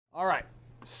All right,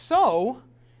 so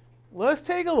let's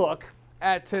take a look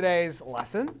at today's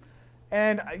lesson.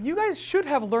 And you guys should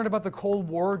have learned about the Cold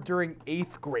War during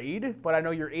 8th grade, but I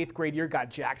know your 8th grade year got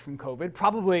jacked from COVID.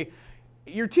 Probably,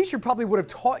 your teacher probably would have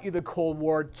taught you the Cold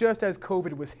War just as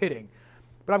COVID was hitting.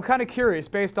 But I'm kind of curious,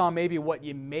 based on maybe what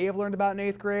you may have learned about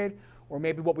in 8th grade, or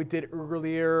maybe what we did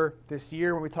earlier this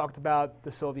year when we talked about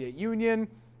the Soviet Union.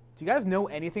 Do you guys know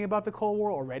anything about the Cold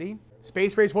War already?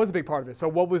 Space race was a big part of it. So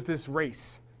what was this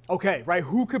race? Okay, right,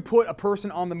 who could put a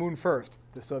person on the moon first?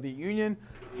 The Soviet Union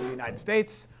or the United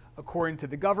States? According to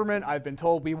the government, I've been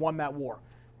told we won that war.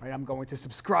 Right, I'm going to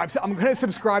subscribe to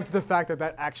the fact that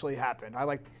that actually happened.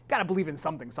 I gotta believe in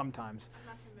something sometimes. I'm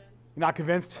not convinced. You're not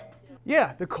convinced?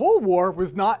 Yeah, the Cold War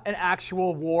was not an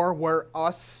actual war where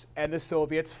us and the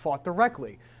Soviets fought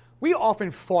directly. We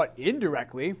often fought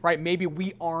indirectly, right? Maybe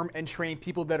we arm and train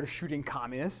people that are shooting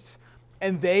communists,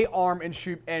 and they arm and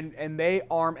shoot and they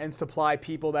arm and supply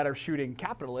people that are shooting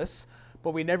capitalists,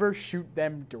 but we never shoot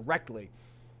them directly.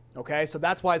 Okay, so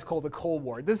that's why it's called the Cold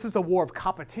War. This is a war of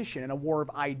competition and a war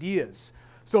of ideas.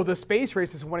 So the space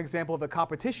race is one example of a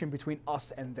competition between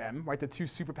us and them, right? The two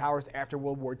superpowers after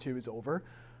World War II is over.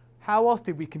 How else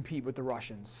did we compete with the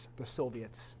Russians, the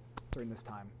Soviets, during this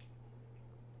time?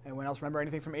 Anyone else remember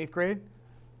anything from 8th grade?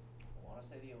 I want to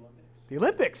say the Olympics. The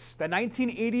Olympics, the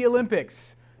 1980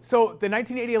 Olympics. So the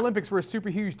 1980 Olympics were a super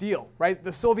huge deal, right?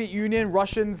 The Soviet Union,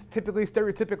 Russians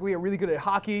stereotypically are really good at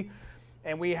hockey.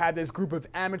 And we had this group of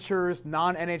amateurs,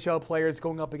 non-NHL players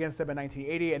going up against them in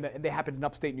 1980. And they happened in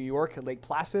upstate New York at Lake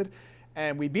Placid.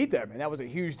 And we beat them. And that was a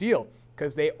huge deal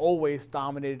because they always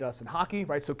dominated us in hockey,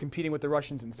 right? So competing with the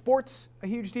Russians in sports, a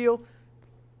huge deal.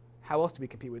 How else do we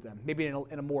compete with them? Maybe in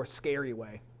a more scary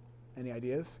way. Any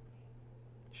ideas?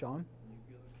 Sean?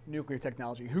 Nuclear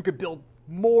technology. Who could build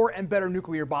more and better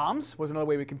nuclear bombs was another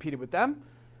way we competed with them.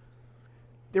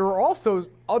 There were also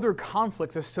other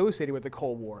conflicts associated with the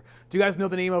Cold War. Do you guys know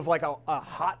the name of like a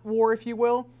hot war, if you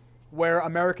will, where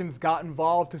Americans got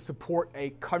involved to support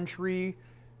a country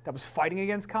that was fighting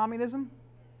against communism?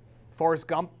 Forrest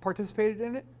Gump participated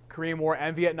in it. Korean War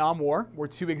and Vietnam War were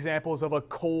two examples of a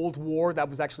Cold War that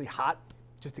was actually hot,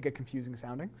 just to get confusing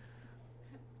sounding.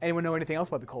 Anyone know anything else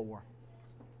about the Cold War?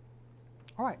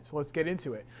 All right, so let's get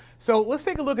into it. So let's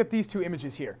take a look at these two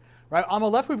images here. Right, on the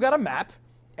left, we've got a map.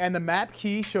 And the map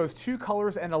key shows two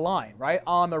colors and a line, right?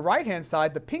 On the right-hand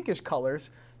side, the pinkish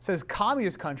colors says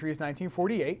communist country is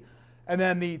 1948. And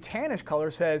then the tannish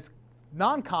color says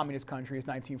non-communist country is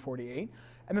 1948.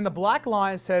 And then the black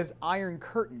line says Iron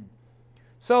Curtain.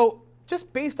 So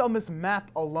just based on this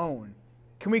map alone,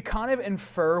 can we kind of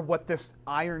infer what this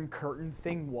Iron Curtain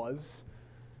thing was?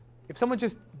 If someone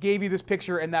just gave you this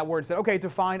picture and that word said, okay,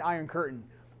 define Iron Curtain,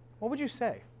 what would you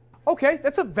say? Okay,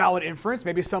 that's a valid inference.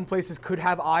 Maybe some places could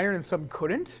have iron and some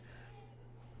couldn't.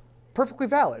 Perfectly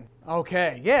valid.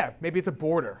 Okay, yeah, maybe it's a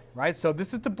border, right? So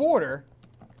this is the border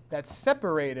that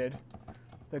separated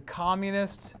the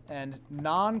communist and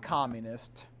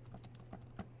non-communist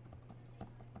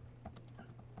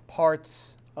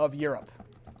parts of Europe.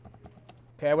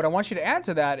 Okay, what I want you to add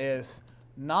to that is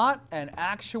not an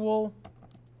actual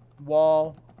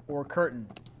wall or curtain.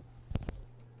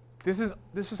 This is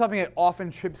something that often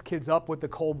trips kids up with the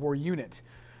Cold War unit,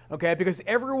 okay? Because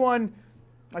everyone,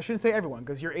 I shouldn't say everyone,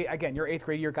 because your 8th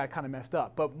grade year got kind of messed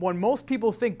up. But when most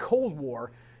people think Cold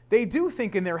War, they do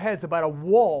think in their heads about a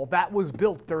wall that was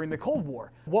built during the Cold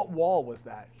War. What wall was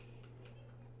that?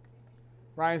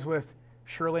 Rhymes with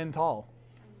Sherlyn Tall.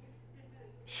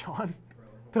 Sean?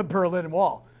 The Berlin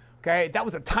Wall. Okay, that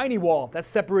was a tiny wall that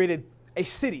separated a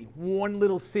city, one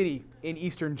little city in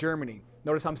Eastern Germany.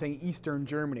 Notice how I'm saying Eastern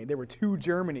Germany. There were two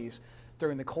Germanys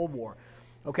during the Cold War.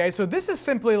 Okay, so this is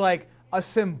simply like a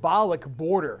symbolic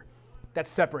border that's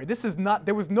separated. This is not,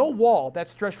 there was no wall that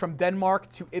stretched from Denmark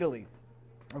to Italy.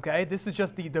 Okay, this is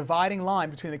just the dividing line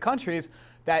between the countries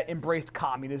that embraced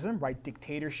communism, right?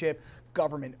 Dictatorship,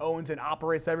 government owns and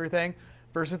operates everything,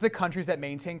 versus the countries that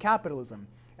maintain capitalism.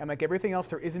 And like everything else,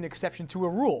 there is an exception to a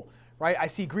rule, right? I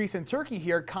see Greece and Turkey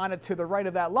here kind of to the right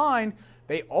of that line.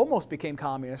 They almost became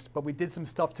communist, but we did some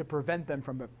stuff to prevent them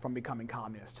from becoming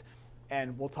communist.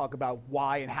 And we'll talk about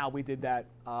why and how we did that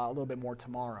a little bit more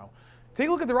tomorrow. Take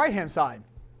a look at the right-hand side.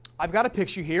 I've got a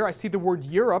picture here. I see the word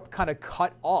Europe kind of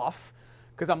cut off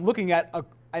because I'm looking at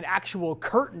an actual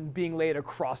curtain being laid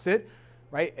across it,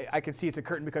 right? I can see it's a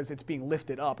curtain because it's being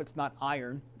lifted up. It's not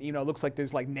iron. You know, it looks like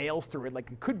there's like nails through it,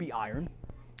 like it could be iron.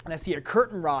 And I see a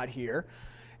curtain rod here.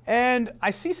 And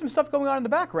I see some stuff going on in the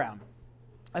background.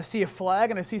 I see a flag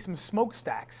and I see some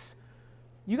smokestacks.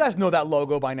 You guys know that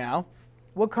logo by now.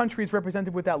 What country is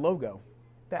represented with that logo?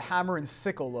 the hammer and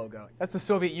sickle logo. That's the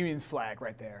Soviet Union's flag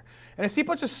right there. And I see a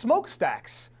bunch of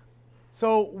smokestacks.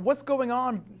 So what's going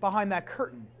on behind that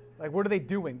curtain? Like, what are they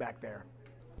doing back there?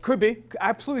 Could be,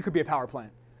 absolutely could be a power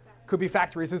plant. Could be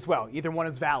factories as well. Either one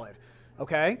is valid,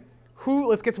 okay?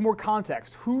 Let's get some more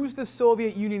context. Who's the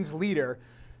Soviet Union's leader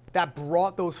that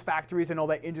brought those factories and all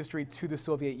that industry to the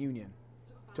Soviet Union?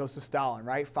 Joseph Stalin,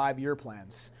 right? 5-year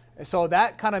plans. And so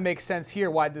that kind of makes sense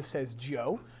here why this says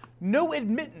Joe. No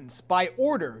admittance by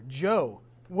order, Joe.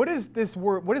 What does this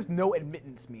word, what does no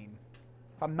admittance mean?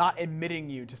 If I'm not admitting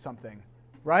you to something,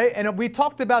 right? And we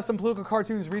talked about some political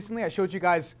cartoons recently. I showed you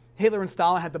guys Hitler and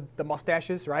Stalin had the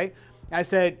mustaches, right? And I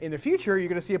said, in the future, you're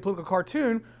going to see a political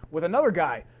cartoon with another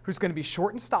guy who's going to be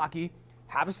short and stocky,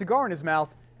 have a cigar in his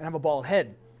mouth, and have a bald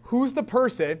head. Who's the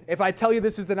person, if I tell you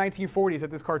this is the 1940s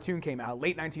that this cartoon came out,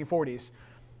 late 1940s,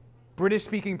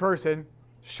 British-speaking person,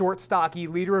 short, stocky,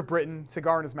 leader of Britain,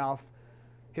 cigar in his mouth.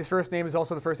 His first name is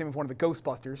also the first name of one of the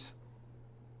Ghostbusters.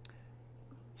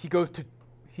 He goes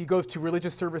to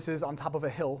religious services on top of a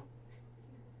hill.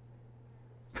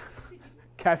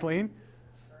 Kathleen?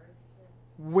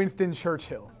 Winston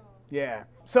Churchill. Yeah.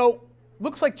 So,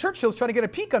 looks like Churchill's trying to get a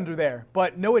peek under there,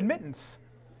 but no admittance.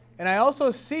 And I also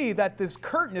see that this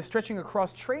curtain is stretching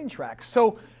across train tracks.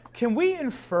 So, can we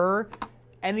infer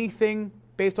anything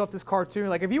based off this cartoon?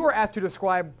 Like, if you were asked to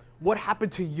describe what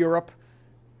happened to Europe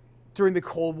during the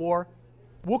Cold War,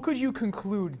 what could you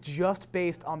conclude just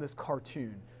based on this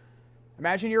cartoon?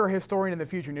 Imagine you're a historian in the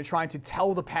future and you're trying to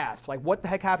tell the past, like what the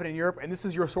heck happened in Europe, and this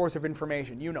is your source of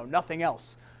information. You know nothing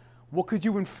else. What could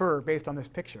you infer based on this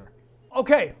picture?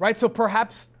 Okay, right, so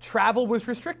perhaps travel was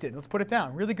restricted. Let's put it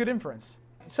down. Really good inference.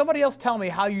 Somebody else tell me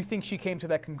how you think she came to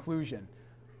that conclusion.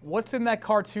 What's in that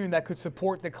cartoon that could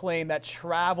support the claim that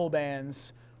travel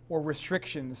bans or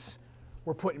restrictions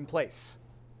were put in place?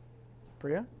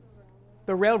 Priya?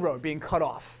 The railroad being cut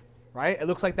off. Right? It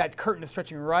looks like that curtain is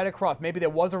stretching right across. Maybe there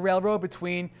was a railroad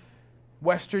between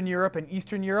Western Europe and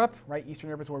Eastern Europe, right? Eastern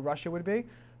Europe is where Russia would be.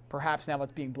 Perhaps now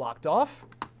it's being blocked off.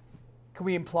 Can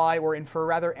we imply or infer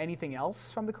rather anything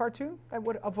else from the cartoon that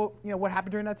would evoke, what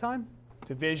happened during that time?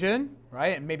 Division,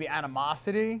 right? And maybe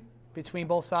animosity between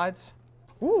both sides.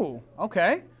 Ooh,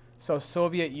 okay. So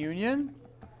Soviet Union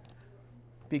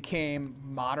became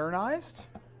modernized.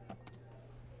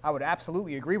 I would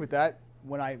absolutely agree with that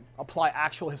when I apply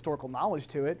actual historical knowledge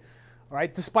to it. All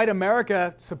right, despite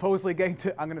America supposedly getting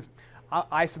to,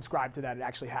 I subscribe to that, it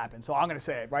actually happened. So I'm gonna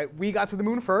say it, right? We got to the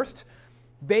moon first.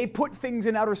 They put things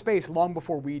in outer space long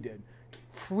before we did.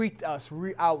 Freaked us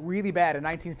out really bad in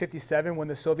 1957 when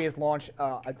the Soviets launched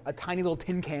a tiny little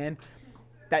tin can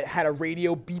that had a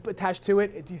radio beep attached to it.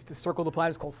 It used to circle the planet.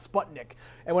 It's called Sputnik.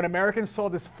 And when Americans saw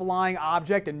this flying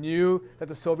object and knew that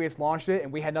the Soviets launched it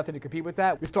and we had nothing to compete with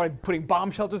that, we started putting bomb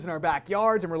shelters in our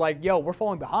backyards and we're like, yo, we're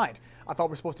falling behind. I thought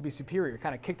we're supposed to be superior. It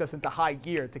kind of kicked us into high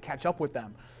gear to catch up with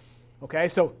them. Okay,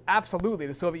 so absolutely,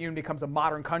 the Soviet Union becomes a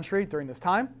modern country during this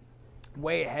time.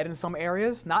 Way ahead in some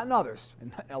areas, not in others,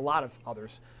 and a lot of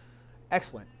others.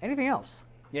 Excellent. Anything else?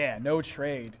 Yeah, no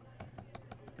trade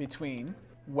between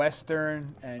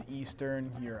Western and Eastern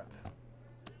Europe.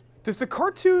 Does the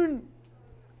cartoon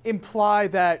imply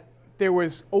that there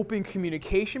was open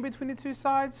communication between the two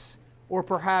sides, or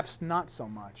perhaps not so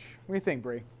much? What do you think,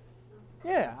 Bree?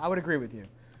 Yeah, I would agree with you.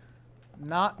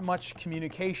 Not much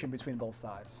communication between both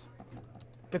sides.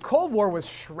 The Cold War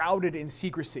was shrouded in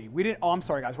secrecy. I'm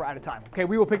sorry guys, we're out of time. Okay,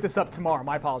 we will pick this up tomorrow,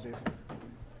 my apologies.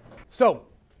 So,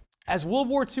 as World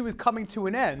War II is coming to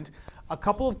an end, a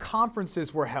couple of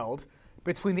conferences were held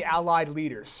between the Allied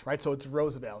leaders, right? So it's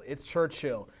Roosevelt, it's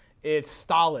Churchill, it's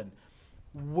Stalin.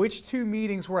 Which two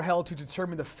meetings were held to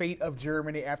determine the fate of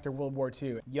Germany after World War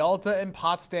II? Yalta and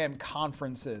Potsdam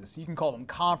conferences. You can call them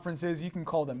conferences, you can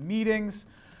call them meetings.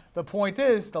 The point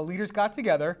is, the leaders got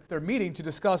together, they're meeting to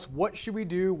discuss what should we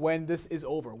do when this is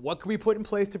over? What can we put in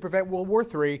place to prevent World War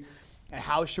III? And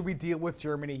how should we deal with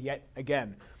Germany yet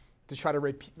again? To try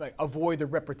to avoid the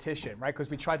repetition, right? Because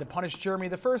we tried to punish Germany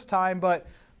the first time, but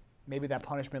maybe that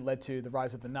punishment led to the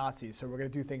rise of the Nazis. So we're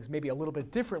going to do things maybe a little bit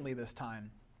differently this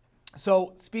time.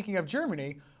 So speaking of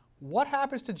Germany, what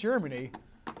happens to Germany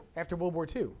after World War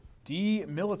II?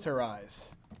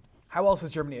 Demilitarize. How else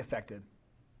is Germany affected?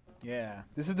 Yeah,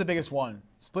 this is the biggest one.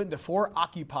 Split into 4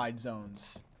 occupied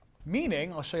zones.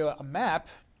 Meaning, I'll show you a map,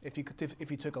 if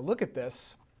you took a look at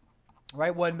this,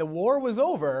 right? When the war was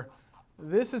over,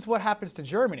 this is what happens to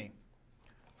Germany.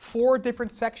 4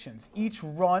 different sections, each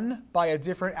run by a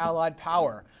different Allied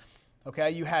power.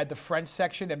 Okay, you had the French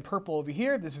section in purple over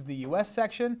here. This is the US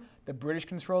section, the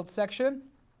British-controlled section.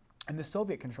 and the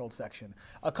Soviet-controlled section.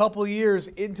 A couple of years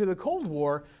into the Cold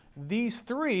War, these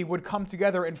three would come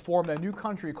together and form a new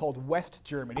country called West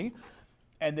Germany,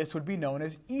 and this would be known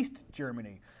as East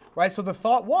Germany. Right? So the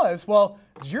thought was, well,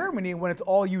 Germany, when it's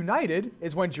all united,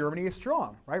 is when Germany is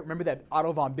strong. Right? Remember that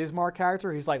Otto von Bismarck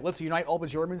character? He's like, let's unite all the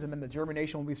Germans, and then the German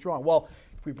nation will be strong. Well,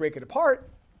 if we break it apart,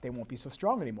 they won't be so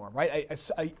strong anymore. Right?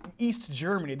 East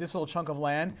Germany, this little chunk of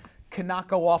land, cannot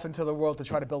go off into the world to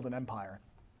try to build an empire.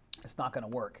 It's not going to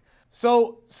work.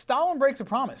 So Stalin breaks a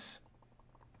promise.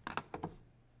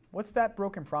 What's that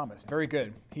broken promise? Very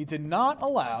good. He did not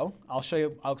allow, I'll show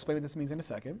you, I'll explain what this means in a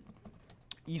second,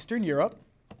 Eastern Europe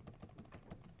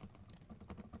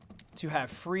to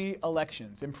have free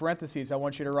elections. In parentheses, I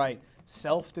want you to write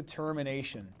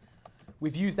self-determination.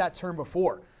 We've used that term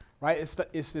before, right?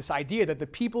 It's this idea that the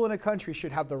people in a country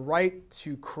should have the right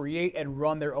to create and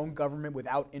run their own government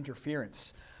without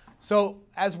interference. So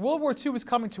as World War II was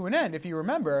coming to an end, if you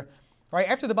remember, right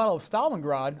after the Battle of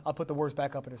Stalingrad, I'll put the words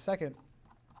back up in a second,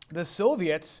 the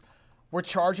Soviets were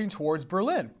charging towards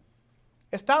Berlin.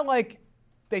 It's not like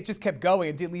they just kept going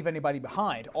and didn't leave anybody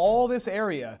behind. All this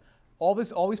area, all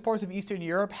these parts of Eastern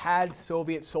Europe had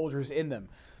Soviet soldiers in them.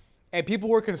 And people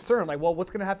were concerned, like, well, what's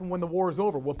going to happen when the war is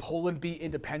over? Will Poland be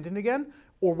independent again?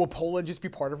 Or will Poland just be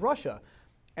part of Russia?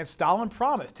 And Stalin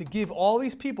promised to give all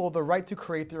these people the right to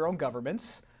create their own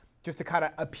governments, just to kind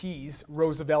of appease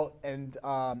Roosevelt and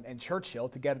Churchill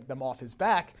to get them off his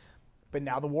back. But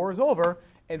now the war is over,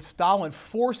 and Stalin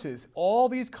forces all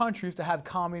these countries to have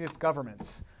communist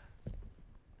governments.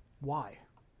 Why?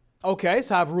 Okay,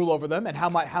 so have rule over them, and how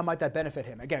might that benefit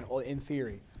him? Again, in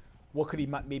theory, what could he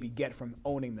maybe get from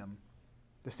owning them?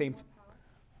 The same,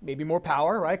 maybe more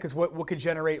power, right? Because what could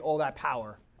generate all that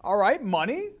power? All right,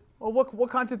 money. Well, what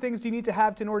kinds of things do you need to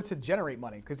have in order to generate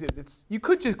money? Because you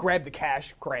could just grab the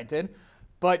cash, granted,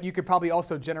 but you could probably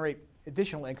also generate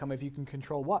additional income if you can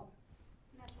control what?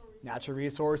 Natural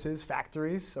resources,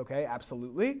 factories, okay,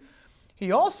 absolutely.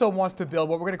 He also wants to build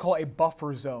what we're going to call a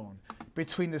buffer zone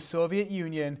between the Soviet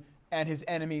Union and his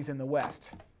enemies in the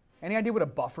West. Any idea what a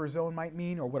buffer zone might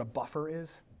mean or what a buffer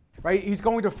is? Right? He's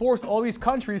going to force all these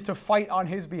countries to fight on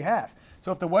his behalf.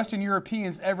 So if the Western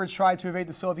Europeans ever tried to invade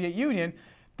the Soviet Union,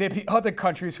 there'd be other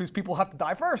countries whose people have to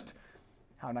die first.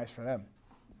 How nice for them.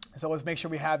 So let's make sure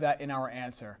we have that in our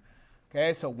answer.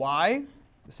 Okay, so why?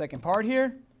 The second part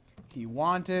here, he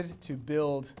wanted to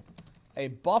build a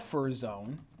buffer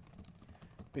zone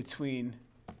between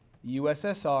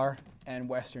USSR and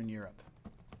Western Europe.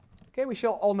 Okay, we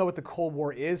shall all know what the Cold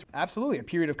War is. Absolutely, a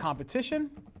period of competition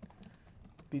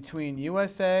between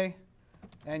USA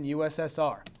and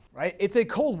USSR, right? It's a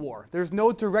Cold War. There's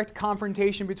no direct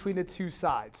confrontation between the two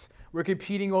sides. We're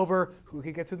competing over who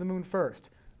can get to the moon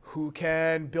first, who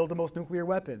can build the most nuclear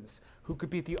weapons, who could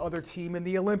beat the other team in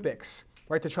the Olympics,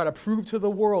 right? To try to prove to the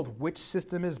world which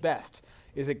system is best.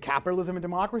 Is it capitalism and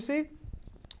democracy,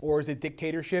 or is it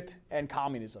dictatorship and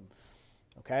communism?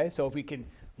 Okay, so if we can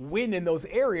win in those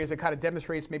areas, it kind of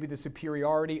demonstrates maybe the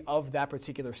superiority of that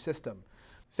particular system.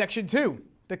 Section 2,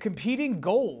 the competing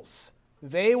goals.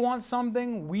 They want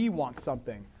something, we want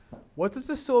something. What does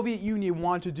the Soviet Union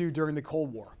want to do during the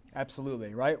Cold War?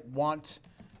 Absolutely, right? Want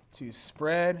to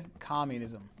spread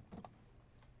communism.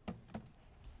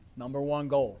 Number one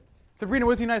goal. Sabrina,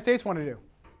 what does the United States want to do?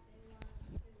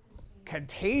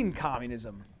 Contain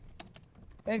communism.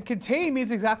 And contain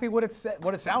means exactly what it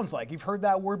sounds like. You've heard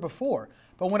that word before.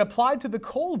 But when applied to the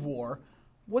Cold War,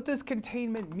 what does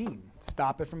containment mean?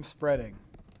 Stop it from spreading.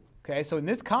 Okay, so in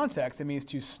this context, it means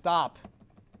to stop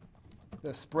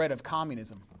the spread of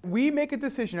communism. We make a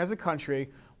decision as a country,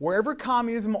 wherever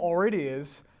communism already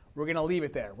is, we're going to leave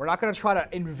it there. We're not going to try to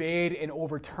invade and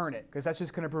overturn it, because that's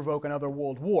just going to provoke another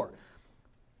world war.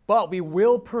 But we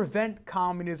will prevent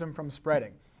communism from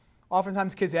spreading.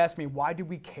 Oftentimes kids ask me, why do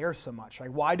we care so much? Like,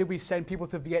 why did we send people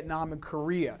to Vietnam and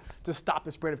Korea to stop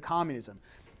the spread of communism?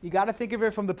 You got to think of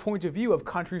it from the point of view of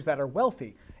countries that are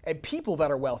wealthy and people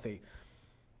that are wealthy.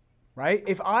 Right?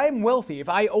 If I'm wealthy, if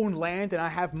I own land and I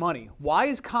have money, why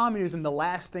is communism the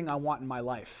last thing I want in my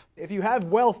life? If you have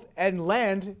wealth and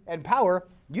land and power,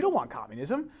 you don't want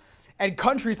communism. And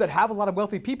countries that have a lot of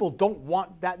wealthy people don't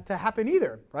want that to happen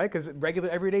either, right? Because regular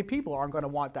everyday people aren't going to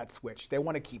want that switch. They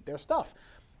want to keep their stuff.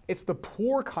 It's the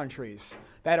poor countries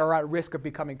that are at risk of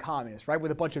becoming communist, right?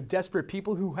 With a bunch of desperate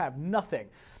people who have nothing.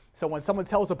 So when someone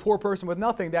tells a poor person with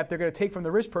nothing that they're going to take from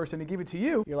the rich person and give it to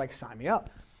you, you're like, sign me up.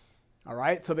 All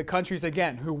right? So the countries,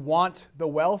 again, who want the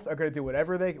wealth are going to do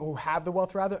whatever who have the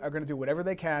wealth rather, are going to do whatever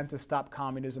they can to stop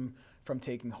communism from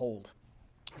taking hold.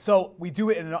 So we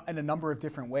do it in a number of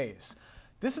different ways.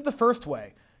 This is the first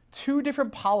way. Two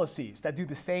different policies that do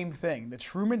the same thing, the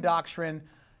Truman Doctrine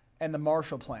and the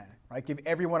Marshall Plan, right? Give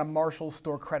everyone a Marshall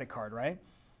store credit card, right?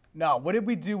 No, what did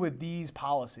we do with these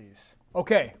policies?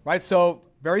 Okay, right, so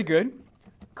very good.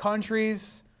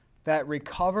 Countries that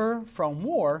recover from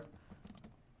war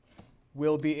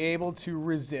will be able to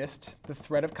resist the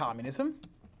threat of communism.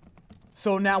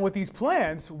 So now with these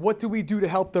plans, what do we do to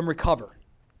help them recover?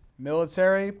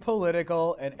 Military,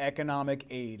 political, and economic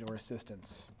aid or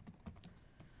assistance.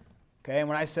 Okay, and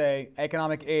when I say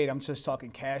economic aid, I'm just talking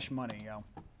cash money,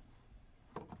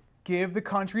 Give the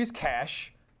countries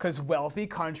cash, because wealthy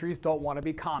countries don't want to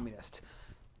be communist.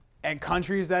 And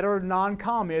countries that are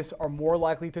non-communist are more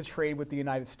likely to trade with the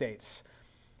United States.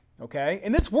 Okay,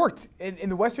 and this worked in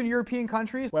the Western European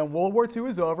countries. When World War II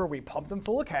is over, we pumped them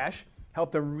full of cash,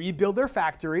 helped them rebuild their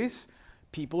factories.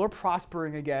 People are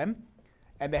prospering again,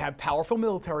 and they have powerful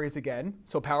militaries again.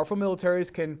 So powerful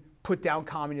militaries can put down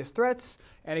communist threats.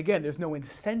 And again, there's no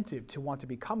incentive to want to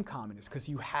become communist because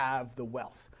you have the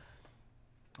wealth.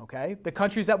 Okay? The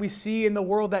countries that we see in the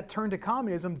world that turn to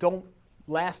communism don't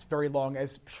last very long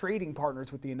as trading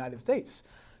partners with the United States.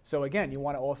 So again, you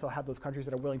want to also have those countries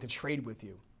that are willing to trade with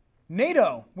you.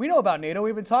 NATO. We know about NATO.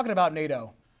 We've been talking about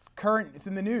NATO. It's current. It's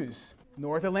in the news.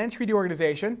 North Atlantic Treaty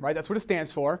Organization, right? That's what it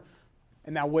stands for.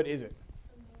 And now what is it?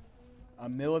 A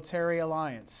military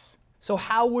alliance. So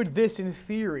how would this, in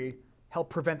theory, help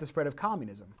prevent the spread of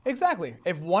communism? Exactly.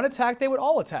 If one attacked, they would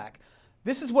all attack.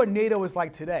 This is what NATO is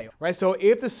like today, right? So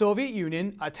if the Soviet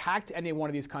Union attacked any one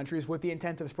of these countries with the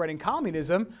intent of spreading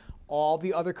communism, all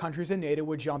the other countries in NATO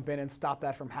would jump in and stop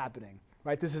that from happening,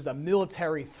 right? This is a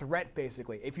military threat,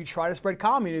 basically. If you try to spread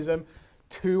communism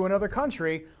to another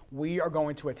country, we are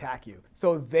going to attack you.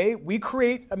 So we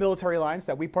create a military alliance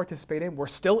that we participate in. We're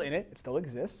still in it. It still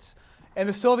exists. And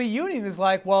the Soviet Union is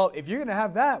like, well, if you're going to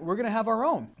have that, we're going to have our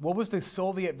own. What was the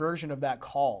Soviet version of that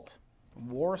called?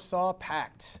 Warsaw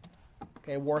Pact.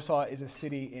 Okay, Warsaw is a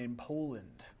city in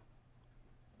Poland.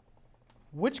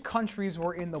 Which countries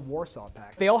were in the Warsaw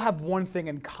Pact? They all have one thing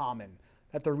in common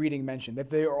that the reading mentioned,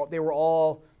 that they were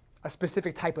all a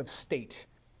specific type of state.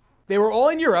 They were all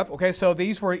in Europe, okay, so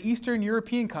these were Eastern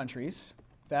European countries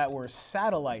that were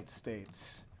satellite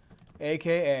states,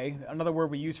 AKA, another word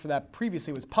we used for that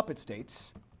previously was puppet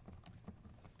states.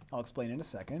 I'll explain in a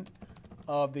second,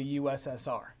 of the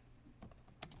USSR.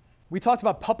 We talked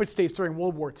about puppet states during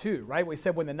World War II, right? We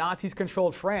said when the Nazis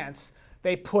controlled France,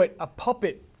 they put a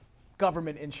puppet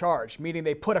government in charge, meaning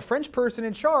they put a French person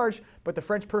in charge, but the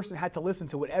French person had to listen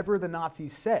to whatever the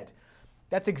Nazis said.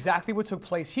 That's exactly what took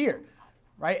place here,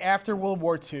 right? After World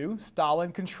War II,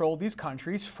 Stalin controlled these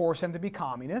countries, forced them to be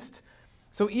communist.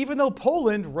 So even though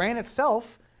Poland ran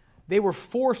itself, they were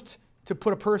forced to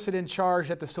put a person in charge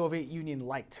that the Soviet Union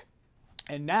liked.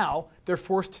 And now they're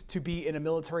forced to be in a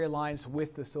military alliance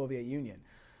with the Soviet Union.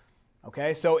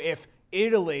 Okay, so if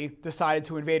Italy decided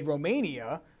to invade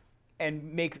Romania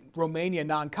and make Romania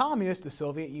non-communist, the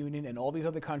Soviet Union and all these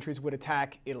other countries would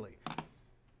attack Italy.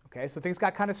 Okay, so things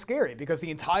got kind of scary because the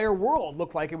entire world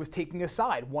looked like it was taking a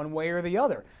side one way or the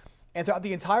other. And throughout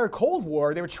the entire Cold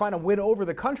War, they were trying to win over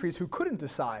the countries who couldn't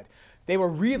decide. They were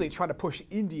really trying to push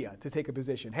India to take a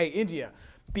position. Hey, India,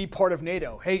 be part of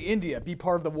NATO. Hey, India, be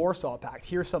part of the Warsaw Pact.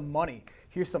 Here's some money.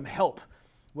 Here's some help.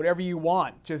 Whatever you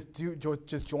want, just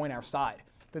join our side.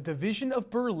 The division of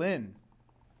Berlin.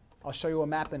 I'll show you a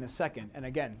map in a second. And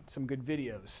again, some good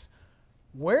videos.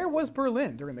 Where was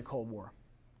Berlin during the Cold War?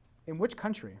 In which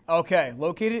country? Okay,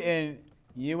 located in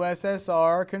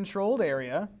USSR-controlled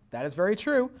area. That is very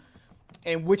true.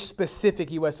 In which specific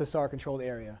USSR-controlled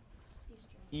area?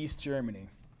 East Germany.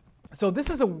 So this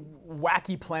is a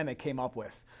wacky plan they came up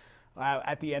with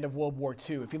at the end of World War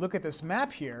II. If you look at this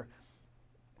map here,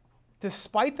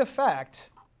 despite the fact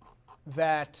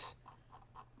that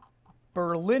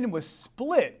Berlin was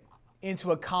split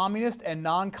into a communist and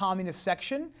non-communist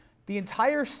section, the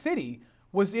entire city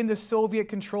was in the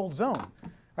Soviet-controlled zone.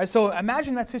 Right, so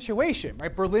imagine that situation.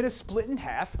 Right? Berlin is split in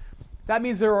half. That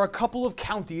means there are a couple of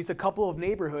counties, a couple of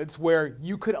neighborhoods where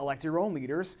you could elect your own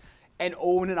leaders and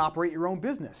own and operate your own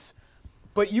business.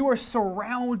 But you are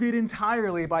surrounded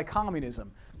entirely by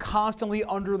communism, constantly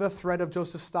under the threat of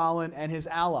Joseph Stalin and his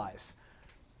allies.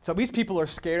 So these people are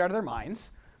scared out of their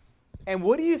minds. And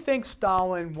what do you think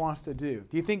Stalin wants to do?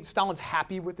 Do you think Stalin's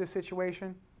happy with this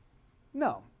situation?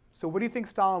 No. So what do you think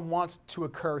Stalin wants to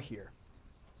occur here?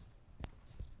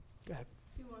 Go ahead.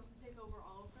 He wants to take over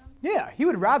all of them? Yeah, he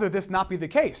would rather this not be the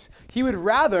case. He would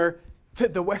rather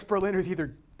that the West Berliners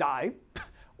either die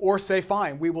or say,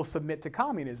 fine, we will submit to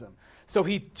communism. So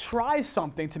he tries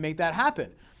something to make that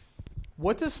happen.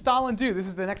 What does Stalin do? This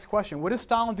is the next question. What does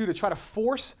Stalin do to try to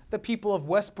force the people of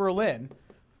West Berlin,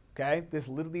 okay, these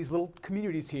little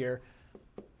communities here,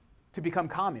 to become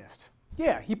communist?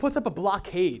 Yeah, he puts up a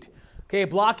blockade. Okay, a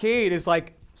blockade is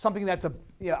like something that's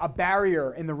a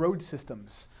barrier in the road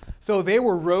systems. So they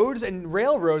were roads and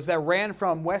railroads that ran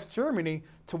from West Germany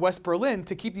to West Berlin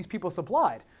to keep these people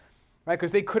supplied, right?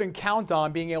 Because they couldn't count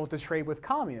on being able to trade with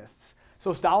communists.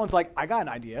 So Stalin's like, I got an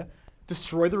idea.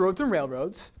 Destroy the roads and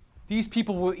railroads. These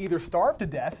people will either starve to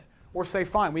death or say,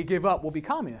 fine, we give up, we'll be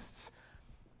communists.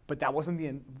 But that wasn't the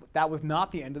end. That was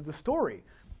not the end of the story.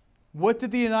 What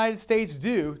did the United States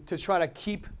do to try to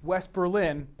keep West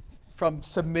Berlin from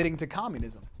submitting to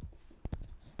communism?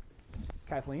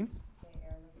 Kathleen?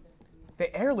 They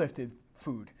airlifted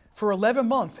food. For 11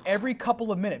 months, every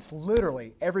couple of minutes,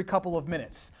 literally every couple of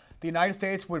minutes, the United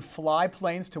States would fly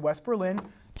planes to West Berlin,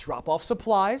 drop off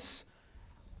supplies,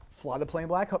 fly the plane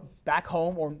back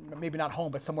home, or maybe not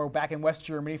home, but somewhere back in West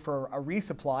Germany for a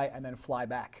resupply, and then fly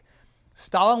back.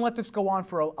 Stalin let this go on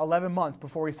for 11 months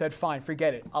before he said, fine,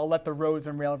 forget it. I'll let the roads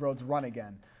and railroads run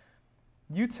again.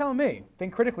 You tell me.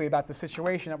 Think critically about the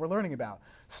situation that we're learning about.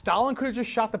 Stalin could have just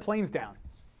shot the planes down.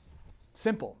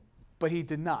 Simple. But he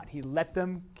did not. He let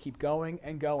them keep going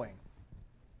and going.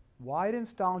 Why didn't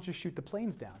Stalin just shoot the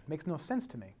planes down? Makes no sense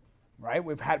to me, right?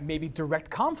 We've had maybe direct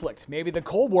conflict. Maybe the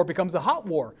Cold War becomes a hot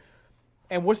war.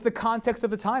 And what's the context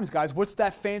of the times, guys? What's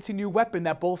that fancy new weapon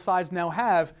that both sides now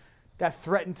have that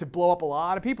threatened to blow up a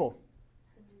lot of people?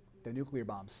 The nuclear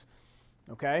bombs.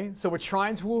 Okay? So we're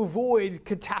trying to avoid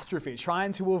catastrophe,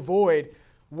 trying to avoid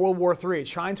World War III,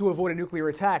 trying to avoid a nuclear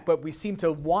attack, but we seem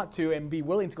to want to and be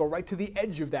willing to go right to the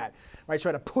edge of that, right?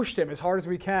 Try to push them as hard as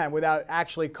we can without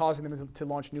actually causing them to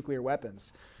launch nuclear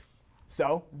weapons.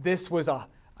 So this was a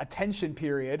tension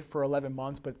period for 11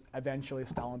 months, but eventually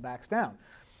Stalin backs down.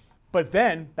 But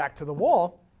then, back to the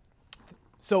wall.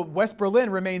 So West Berlin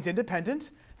remains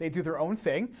independent. They do their own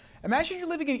thing. Imagine you're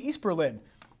living in East Berlin,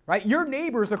 right? Your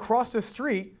neighbors across the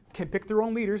street can pick their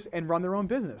own leaders and run their own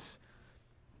business.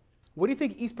 What do you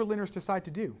think East Berliners decide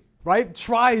to do, right?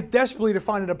 Try desperately to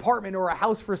find an apartment or a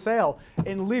house for sale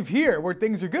and live here where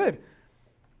things are good.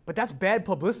 But that's bad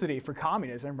publicity for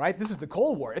communism, right? This is the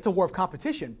Cold War. It's a war of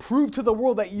competition. Prove to the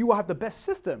world that you have the best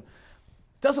system.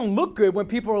 Doesn't look good when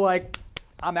people are like,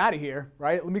 I'm out of here,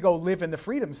 right? Let me go live in the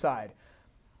freedom side.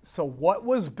 So what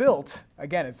was built,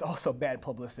 again, it's also bad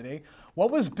publicity, what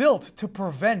was built to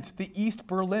prevent the East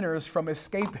Berliners from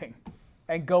escaping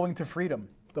and going to freedom?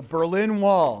 The Berlin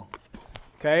Wall.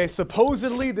 Okay,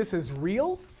 supposedly this is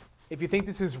real. If you think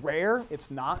this is rare,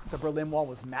 it's not. The Berlin Wall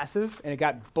was massive, and it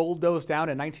got bulldozed down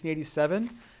in 1987,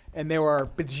 and there were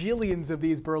bajillions of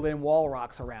these Berlin Wall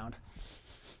rocks around.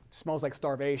 Smells like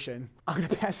starvation. I'm going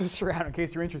to pass this around in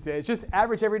case you're interested. It's just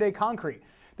average everyday concrete.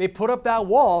 They put up that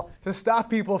wall to stop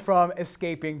people from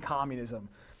escaping communism.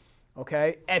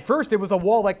 Okay? At first, it was a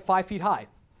wall like 5 feet high.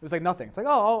 It was like nothing. It's like,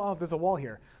 oh, there's a wall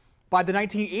here. By the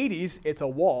 1980s, it's a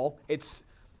wall. It's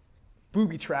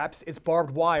booby traps. It's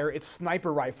barbed wire. It's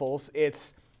sniper rifles.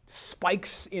 It's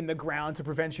spikes in the ground to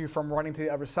prevent you from running to the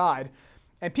other side.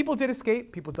 And people did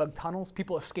escape. People dug tunnels.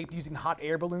 People escaped using hot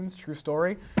air balloons. True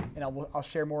story. And I'll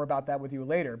share more about that with you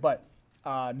later. But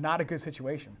not a good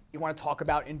situation. You want to talk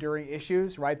about enduring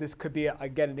issues, right? This could be,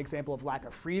 again, an example of lack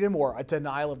of freedom or a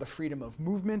denial of the freedom of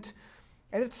movement.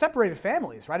 And it separated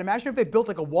families, right? Imagine if they built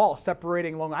like a wall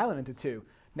separating Long Island into two.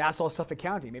 Nassau, Suffolk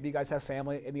County. Maybe you guys have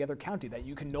family in the other county that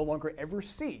you can no longer ever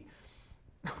see.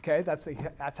 Okay,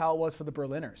 that's how it was for the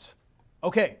Berliners.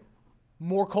 Okay,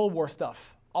 more Cold War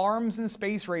stuff. Arms and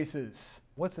space races.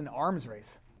 What's an arms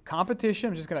race?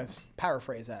 Competition, I'm just going to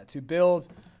paraphrase that, to build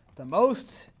the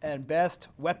most and best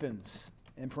weapons.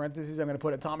 In parentheses, I'm going to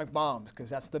put atomic bombs because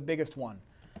that's the biggest one.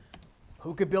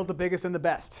 Who could build the biggest and the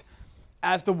best?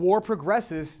 As the war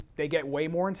progresses, they get way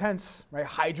more intense, right?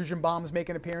 Hydrogen bombs make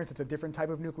an appearance. It's a different type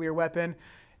of nuclear weapon.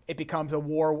 It becomes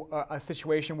a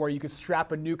situation where you could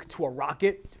strap a nuke to a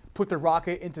rocket, put the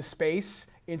rocket into space,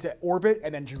 into orbit,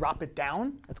 and then drop it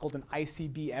down. That's called an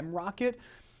ICBM rocket.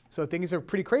 So things are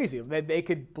pretty crazy. They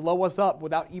could blow us up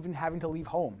without even having to leave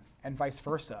home, and vice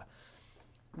versa.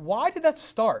 Why did that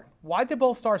start? Why did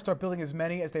both sides start building as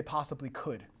many as they possibly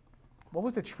could? What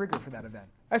was the trigger for that event?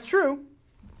 That's true.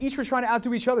 Each were trying to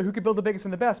outdo each other, who could build the biggest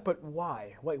and the best, but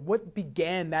why? Like, what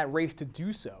began that race to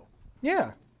do so?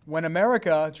 Yeah, when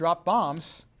America dropped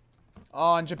bombs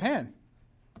on Japan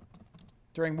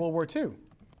during World War II.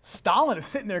 Stalin is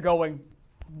sitting there going,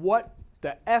 what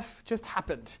the F just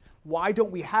happened? Why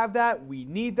don't we have that? We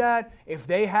need that. If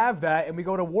they have that and we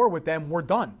go to war with them, we're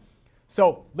done.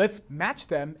 So let's match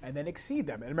them and then exceed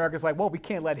them. And America's like, well, we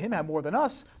can't let him have more than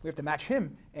us. We have to match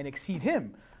him and exceed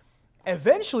him.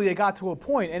 Eventually, it got to a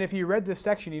point, and if you read this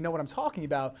section, you know what I'm talking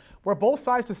about, where both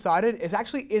sides decided it's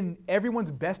actually in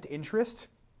everyone's best interest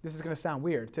This is going to sound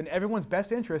weird. It's in everyone's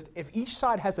best interest if each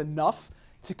side has enough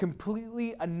to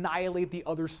completely annihilate the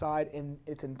other side in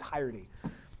its entirety.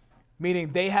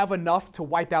 Meaning they have enough to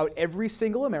wipe out every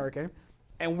single American,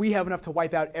 and we have enough to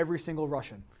wipe out every single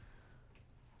Russian.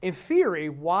 In theory,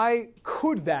 why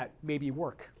could that maybe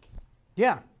work?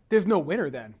 Yeah, there's no winner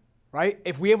then, right?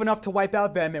 If we have enough to wipe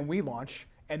out them and we launch,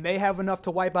 and they have enough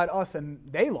to wipe out us and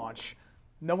they launch,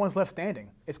 no one's left standing.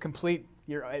 It's complete,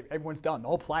 everyone's done. The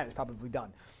whole planet is probably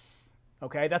done.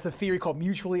 Okay, that's a theory called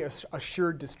mutually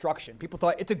assured destruction. People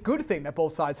thought it's a good thing that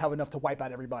both sides have enough to wipe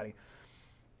out everybody.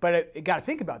 But you got to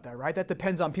think about that, right? That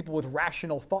depends on people with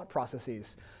rational thought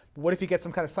processes. But what if you get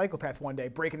some kind of psychopath one day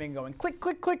breaking in and going click,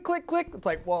 click, click, click, click? It's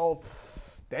like, well,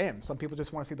 damn, some people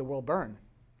just want to see the world burn.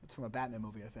 It's from a Batman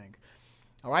movie, I think.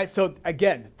 All right, so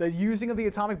again, the using of the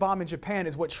atomic bomb in Japan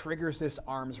is what triggers this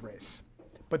arms race.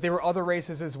 But there were other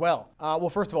races as well. Well,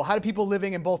 first of all, how do people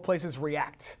living in both places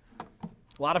react?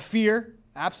 A lot of fear,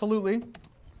 absolutely.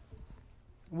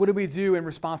 What do we do in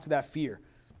response to that fear?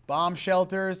 Bomb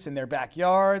shelters in their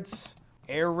backyards,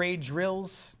 air raid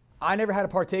drills. I never had to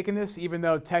partake in this, even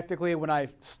though technically when I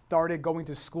started going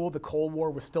to school, the Cold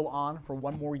War was still on for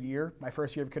one more year, my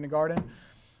first year of kindergarten.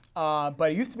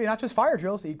 But it used to be not just fire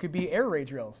drills, it could be air raid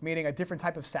drills, meaning a different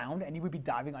type of sound, and you would be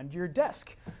diving under your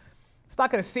desk. It's not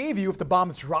going to save you if the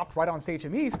bomb's dropped right on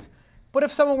Sachem East, but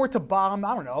if someone were to bomb,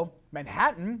 I don't know,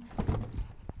 Manhattan,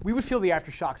 we would feel the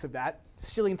aftershocks of that.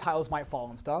 Ceiling tiles might fall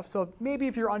and stuff, so maybe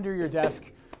if you're under your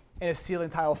desk and a ceiling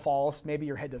tile falls, maybe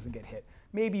your head doesn't get hit.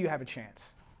 Maybe you have a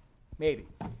chance. Maybe.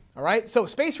 All right, so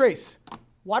space race.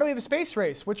 Why do we have a space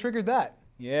race? What triggered that?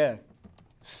 Yeah,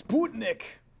 Sputnik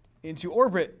into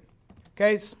orbit.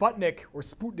 Okay, Sputnik, or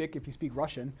Sputnik if you speak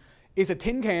Russian, is a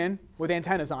tin can with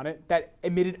antennas on it that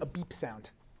emitted a beep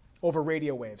sound over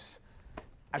radio waves.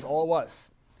 That's all it was.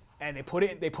 And they put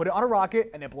it on a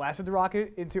rocket, and they blasted the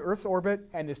rocket into Earth's orbit,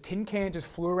 and this tin can just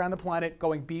flew around the planet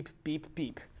going beep, beep,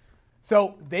 beep.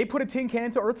 So they put a tin can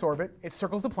into Earth's orbit, it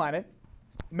circles the planet.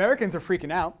 Americans are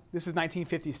freaking out. This is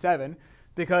 1957,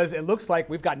 because it looks like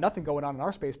we've got nothing going on in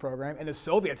our space program, and the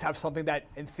Soviets have something that,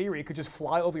 in theory, could just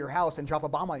fly over your house and drop a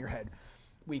bomb on your head.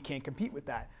 We can't compete with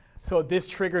that. So this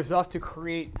triggers us to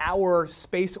create our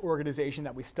space organization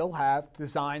that we still have,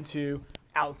 designed to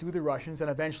outdo the Russians and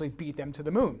eventually beat them to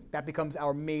the moon. That becomes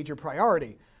our major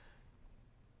priority.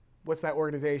 What's that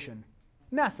organization?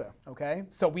 NASA, okay?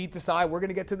 So we decide we're going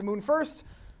to get to the moon first,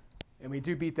 and we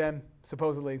do beat them,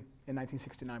 supposedly, in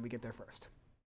 1969. We get there first.